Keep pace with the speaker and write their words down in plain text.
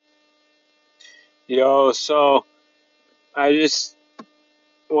So I just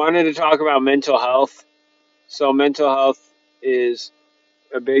wanted to talk about mental health. So mental health is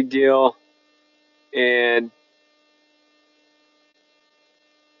a big deal, and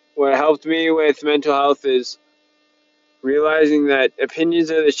what helped me with mental health is realizing that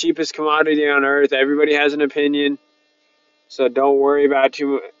opinions are the cheapest commodity on earth. Everybody has an opinion, so don't worry about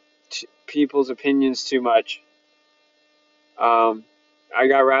people's opinions too much. I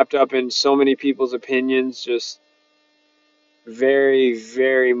got wrapped up in so many people's opinions, just very,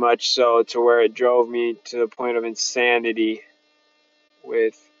 very much so, to where it drove me to the point of insanity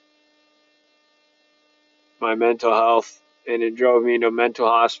with my mental health, and it drove me to mental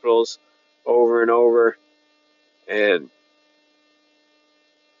hospitals over and over. And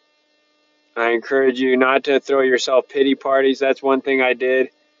I encourage you not to throw yourself pity parties. That's one thing I did,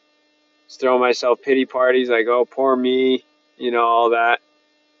 is throw myself pity parties, like, oh, poor me, all that.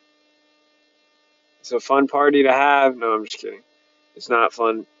 It's a fun party to have. No, I'm just kidding. It's not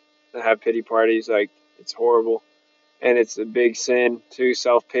fun to have pity parties. Like, it's horrible. And it's a big sin to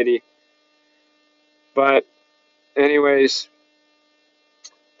self-pity. But anyways,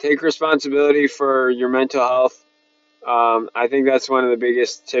 take responsibility for your mental health. I think that's one of the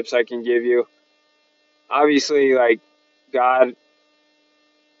biggest tips I can give you. Obviously, like, God,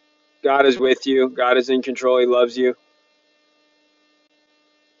 God is with you. God is in control. He loves you.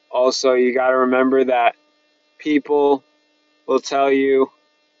 Also, you got to remember that people will tell you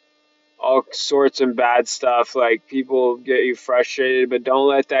all sorts of bad stuff. Like, people get you frustrated, but don't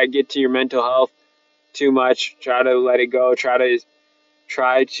let that get to your mental health too much. Try to let it go.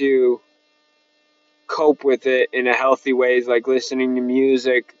 Try to cope with it in a healthy ways, like listening to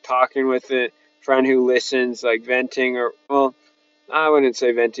music, talking with a friend who listens, like venting, or, well, I wouldn't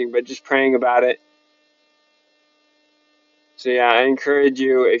say venting, but just praying about it. So yeah, I encourage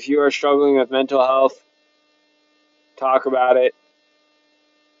you, if you are struggling with mental health, talk about it.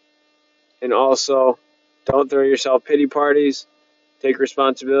 And also, don't throw yourself pity parties. Take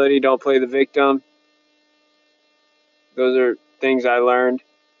responsibility. Don't play the victim. Those are things I learned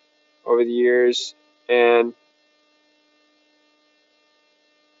over the years. And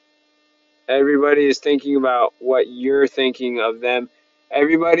everybody is thinking about what you're thinking of them.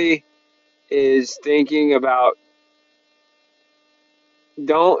 Everybody is thinking about,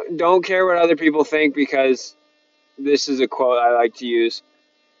 don't care what other people think, because this is a quote I like to use.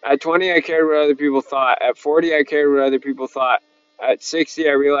 At 20, I cared what other people thought. At 40, I cared what other people thought. At 60,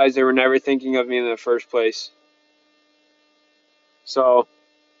 I realized they were never thinking of me in the first place. So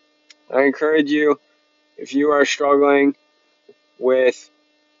I encourage you, if you are struggling with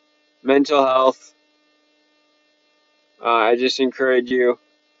mental health, I just encourage you.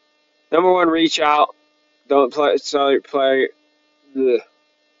 Number one, reach out. Don't play. Sorry, play. Ugh.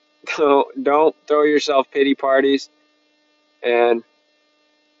 Don't throw yourself pity parties, and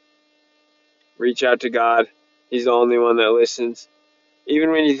reach out to God. He's the only one that listens,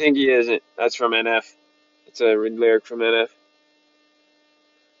 even when you think He isn't. That's from NF. It's a lyric from NF.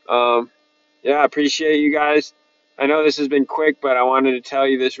 Yeah, I appreciate you guys. I know this has been quick, but I wanted to tell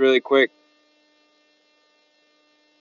you this really quick.